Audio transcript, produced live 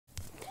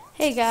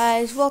Hey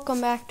guys, welcome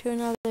back to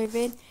another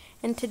vid,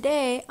 and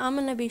today I'm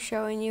going to be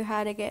showing you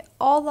how to get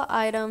all the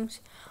items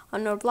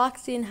on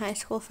Robloxian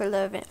Highschool for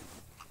the event.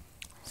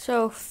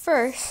 So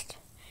first,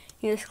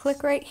 you just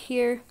click right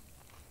here,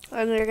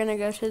 and you're going to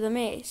go to the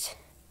maze.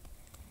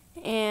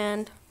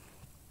 And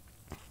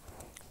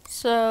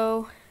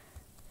so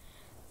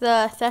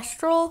the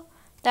Thestral,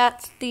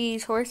 that's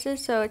these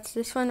horses, so it's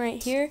this one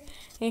right here,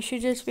 and you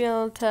should just be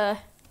able to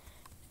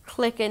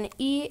click an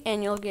E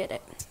and you'll get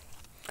it.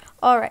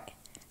 Alright.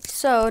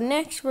 So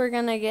next we're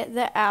gonna get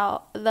the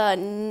owl. So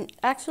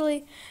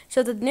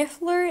the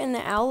Niffler and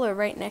the owl are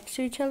right next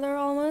to each other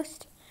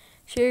almost.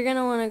 So you're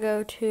gonna want to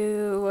go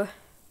to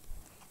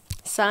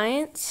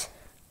science.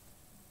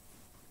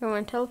 You're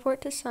gonna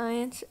teleport to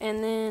science,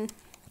 and then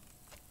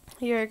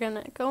you're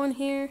gonna go in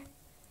here,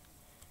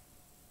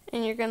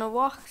 and you're gonna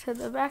walk to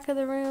the back of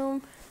the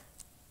room,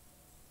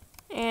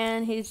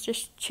 and he's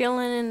just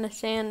chilling in the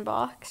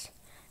sandbox.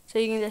 So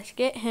you can just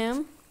get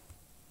him,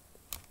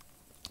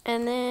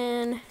 and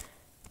then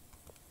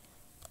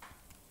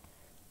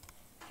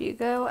you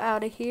go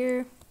out of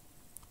here,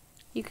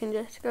 you can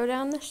just go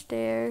down the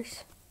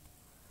stairs.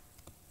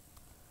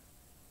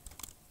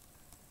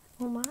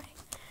 Oh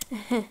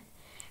my.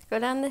 Go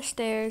down the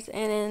stairs,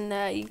 and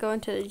then you go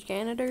into the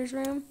janitor's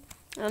room,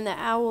 and the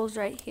owl's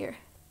right here.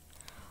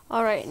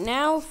 Alright,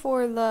 now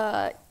for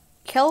the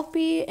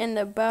Kelpie and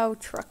the bow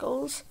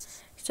truckles.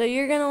 So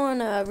you're going to want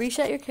to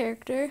reset your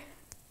character,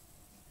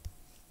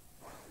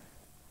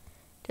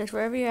 just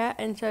wherever you're at,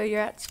 and so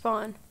you're at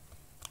spawn.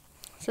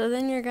 So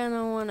then you're going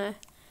to want to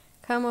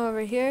come over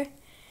here,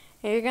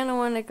 and you're going to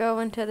want to go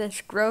into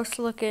this gross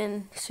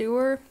looking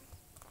sewer,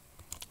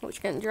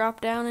 which can drop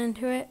down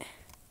into it.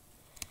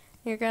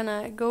 You're going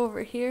to go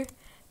over here.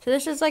 So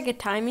this is like a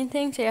timing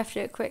thing, so you have to do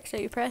it quick. So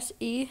you press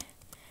E,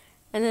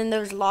 and then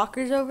those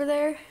lockers over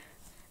there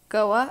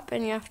go up,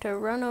 and you have to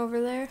run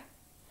over there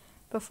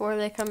before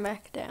they come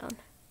back down.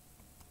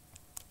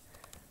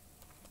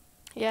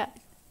 Yeah,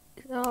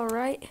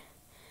 alright.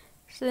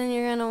 So then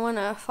you're going to want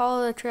to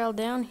follow the trail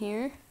down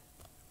here.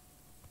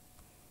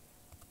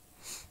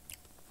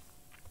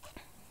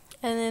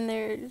 And then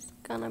there's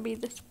going to be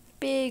this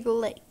big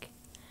lake.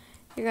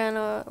 You're going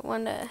to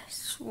want to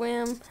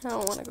swim. I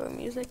don't want to go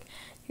music.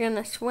 You're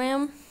going to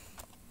swim.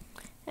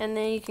 And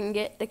then you can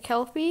get the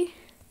Kelpie.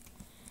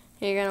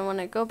 You're going to want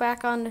to go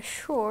back on the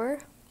shore.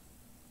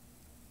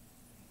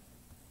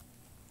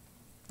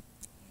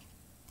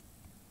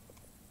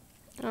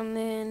 And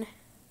then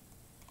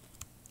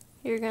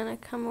you're going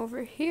to come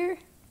over here.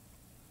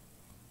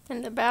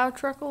 And the bow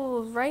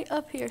truckle is right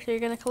up here. So you're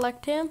going to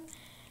collect him.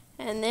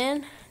 And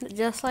then,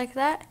 just like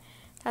that,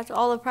 that's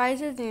all the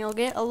prizes, and you'll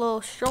get a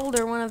little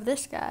shoulder one of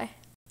this guy.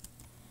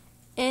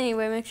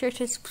 Anyway, make sure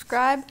to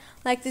subscribe,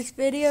 like this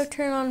video,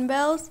 turn on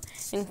bells,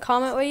 and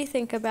comment what you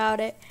think about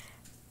it.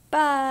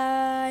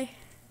 Bye!